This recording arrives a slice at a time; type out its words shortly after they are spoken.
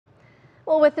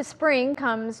Well, with the spring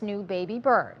comes new baby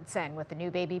birds, and with the new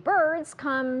baby birds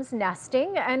comes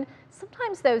nesting, and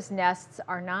sometimes those nests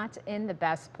are not in the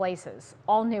best places.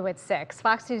 All new at 6.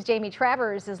 Fox News' Jamie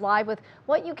Travers is live with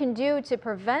what you can do to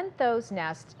prevent those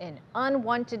nests in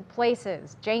unwanted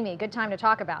places. Jamie, good time to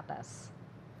talk about this.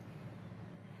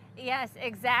 Yes,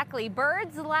 exactly.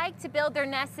 Birds like to build their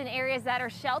nests in areas that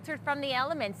are sheltered from the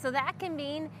elements. So that can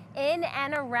mean in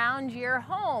and around your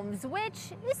homes,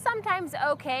 which is sometimes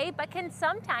okay, but can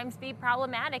sometimes be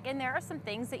problematic. And there are some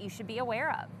things that you should be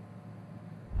aware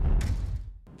of.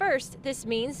 First, this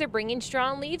means they're bringing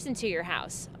strong leaves into your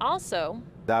house. Also,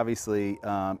 obviously,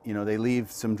 they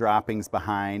leave some droppings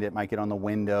behind. It might get on the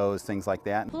windows, things like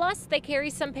that. Plus, they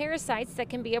carry some parasites that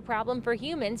can be a problem for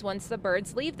humans once the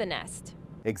birds leave the nest.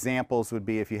 Examples would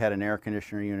be if you had an air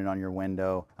conditioner unit on your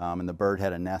window and the bird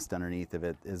had a nest underneath of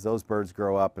it. As those birds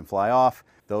grow up and fly off,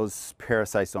 those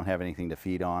parasites don't have anything to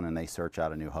feed on and they search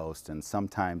out a new host, and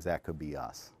sometimes that could be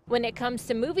us. When it comes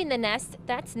to moving the nest,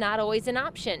 that's not always an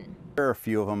option. There are a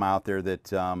few of them out there that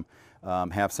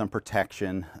have some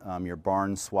protection, your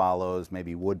barn swallows,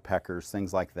 maybe woodpeckers,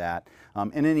 things like that,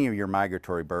 and any of your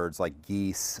migratory birds like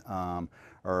geese,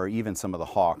 or even some of the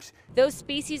hawks. Those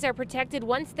species are protected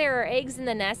once there are eggs in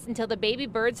the nest until the baby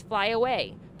birds fly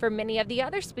away. For many of the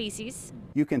other species,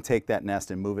 you can take that nest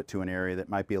and move it to an area that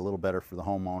might be a little better for the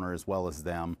homeowner as well as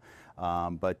them.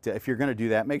 But if you're going to do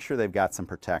that, make sure they've got some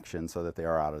protection so that they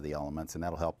are out of the elements, and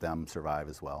that'll help them survive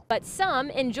as well. But some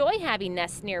enjoy having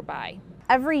nests nearby.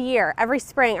 Every year, every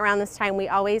spring around this time, we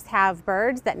always have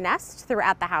birds that nest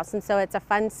throughout the house. And so it's a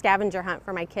fun scavenger hunt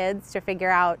for my kids to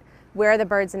figure out where the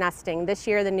birds nesting. This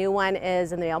year, the new one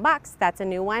is in the mailbox. That's a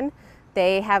new one.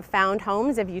 They have found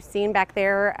homes. If you've seen back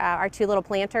there, our two little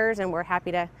planters, and we're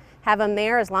happy to have them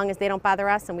there as long as they don't bother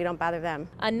us and we don't bother them.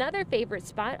 Another favorite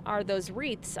spot are those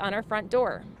wreaths on our front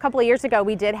door. A couple of years ago,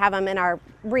 we did have them in our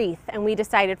wreath, and we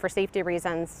decided for safety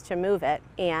reasons to move it.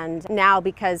 And now,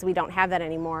 because we don't have that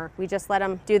anymore, we just let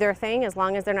them do their thing. As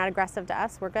long as they're not aggressive to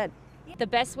us, we're good. The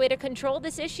best way to control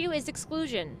this issue is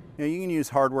exclusion. You can use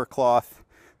hardware cloth.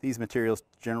 These materials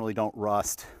generally don't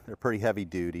rust. They're pretty heavy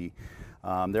duty.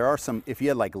 There are some, if you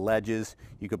had like ledges,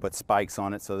 you could put spikes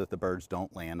on it so that the birds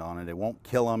don't land on it. It won't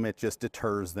kill them, it just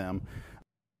deters them.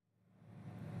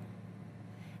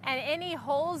 And any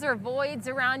holes or voids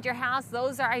around your house,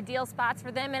 those are ideal spots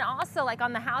for them. And also, like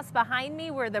on the house behind me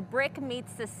where the brick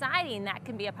meets the siding, that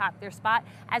can be a popular spot,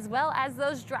 as well as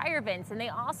those dryer vents. And they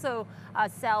also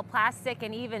sell plastic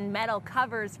and even metal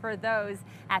covers for those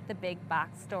at the big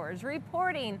box stores.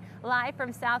 Reporting live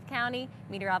from South County,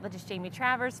 meteorologist Jamie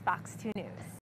Travers, Fox 2 News.